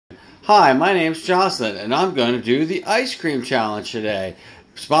Hi, my name's Jocelyn, and I'm going to do the ice cream challenge today,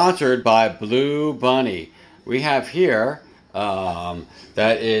 sponsored by Blue Bunny. We have here,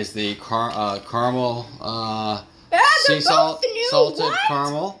 that is the caramel, sea salt, salted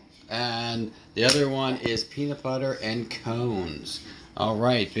caramel, and the other one is peanut butter and cones. All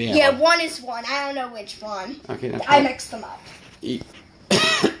right, Bea. Yeah, one is one. I don't know which one. Okay, I mixed them up. Eat.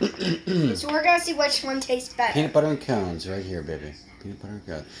 So we're going to see which one tastes better. Peanut butter and cones, right here, baby. Peanut butter and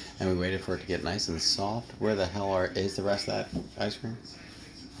cones. And we waited for it to get nice and soft. Where the hell is the rest of that ice cream?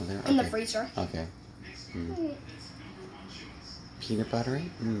 Oh, there? In the freezer. Okay. Peanut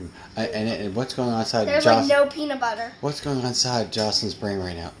buttery? And what's going on inside? There's like no peanut butter. What's going on inside Jocelyn's brain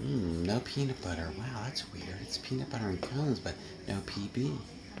right now? No peanut butter. Wow, that's weird. It's peanut butter and cones, but no PB.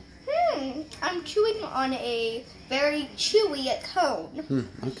 I'm chewing on a very chewy cone.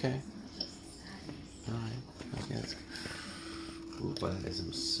 Okay. All right. Okay, that's good. Ooh, but that is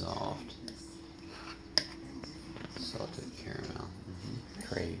some soft salted caramel.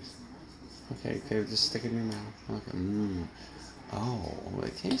 Craves. Okay, just stick it in your mouth. Okay. Oh,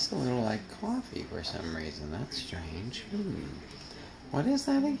 it tastes a little like coffee for some reason. That's strange. What is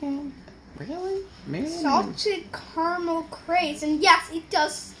that again? Really? Maybe Salted caramel craze, and yes, it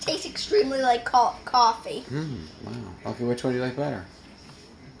does taste extremely like coffee. Wow. Okay, which one do you like better?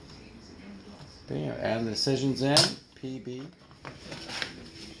 There, and the decision's in. PB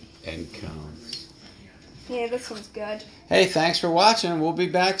and cones. Yeah, this one's good. Hey, thanks for watching. We'll be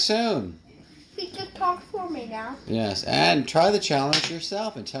back soon. You just talk for me now. Yes, and try the challenge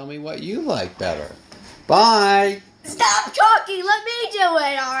yourself and tell me what you like better. Bye. Stop talking. Let me do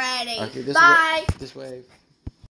it already. Okay, Bye. This wave.